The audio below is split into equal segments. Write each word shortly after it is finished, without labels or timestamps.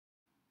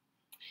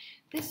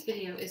This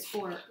video is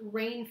for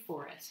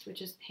Rainforest,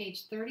 which is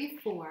page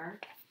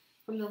 34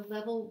 from the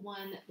Level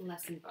 1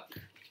 lesson book.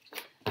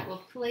 I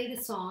will play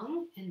the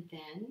song and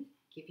then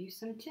give you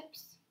some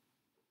tips.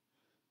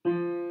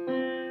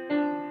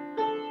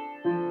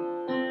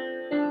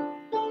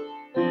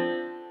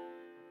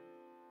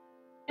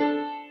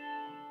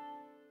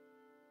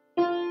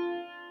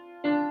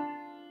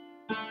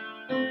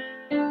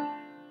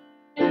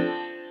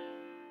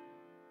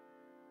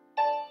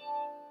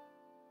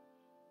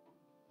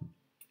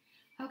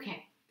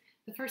 Okay,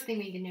 the first thing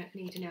we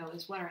need to know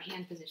is what our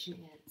hand position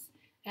is.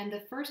 And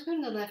the first note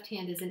in the left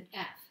hand is an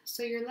F.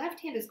 So your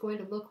left hand is going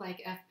to look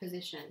like F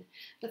position.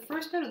 The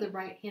first note of the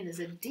right hand is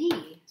a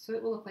D, so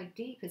it will look like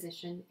D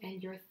position,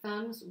 and your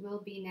thumbs will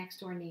be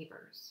next door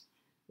neighbors.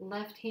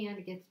 Left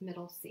hand gets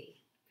middle C.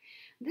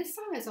 This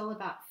song is all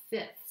about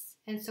fifths,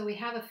 and so we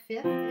have a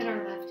fifth in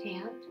our left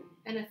hand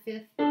and a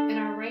fifth in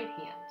our right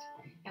hand,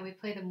 and we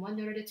play them one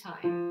note at a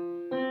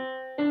time.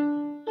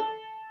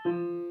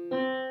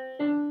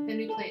 Then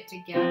we play it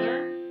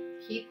together,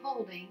 keep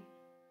holding,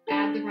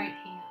 add the right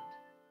hand.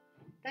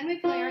 Then we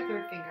play our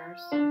third fingers,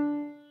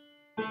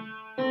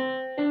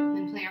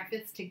 then play our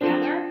fifths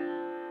together,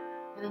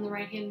 and then the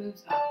right hand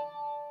moves up.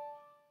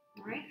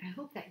 All right, I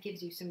hope that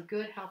gives you some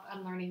good help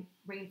on learning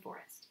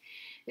Rainforest.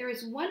 There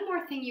is one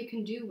more thing you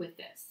can do with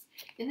this.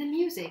 In the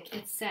music,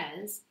 it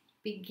says,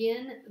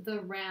 begin the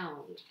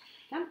round.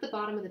 Down at the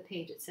bottom of the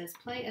page, it says,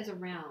 play as a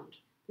round.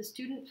 The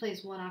student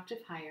plays one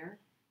octave higher,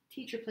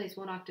 teacher plays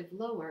one octave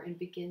lower, and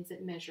begins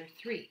at measure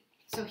 3.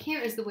 So here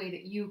is the way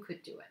that you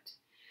could do it.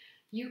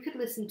 You could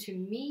listen to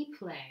me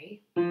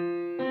play, and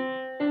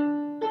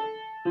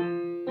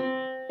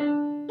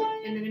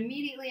then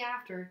immediately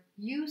after,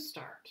 you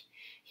start.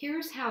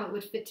 Here's how it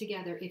would fit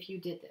together if you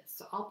did this.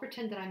 So I'll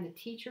pretend that I'm the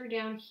teacher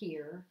down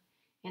here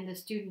and the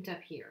student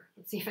up here.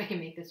 Let's see if I can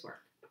make this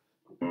work.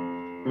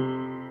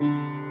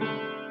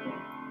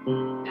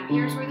 Now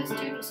here's where the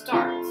student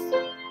starts.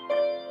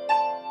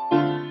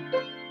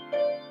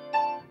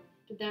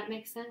 Did that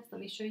make sense?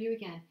 Let me show you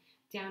again.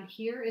 Down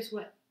here is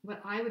what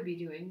I would be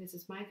doing. This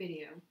is my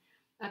video.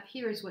 Up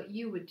here is what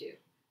you would do.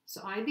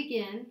 So I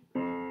begin,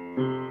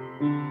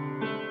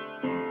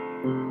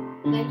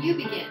 then you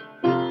begin.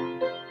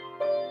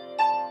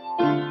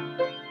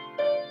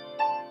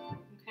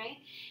 Okay?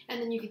 And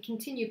then you could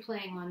continue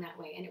playing on that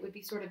way, and it would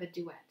be sort of a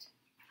duet.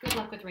 Good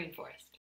luck with Rainforest.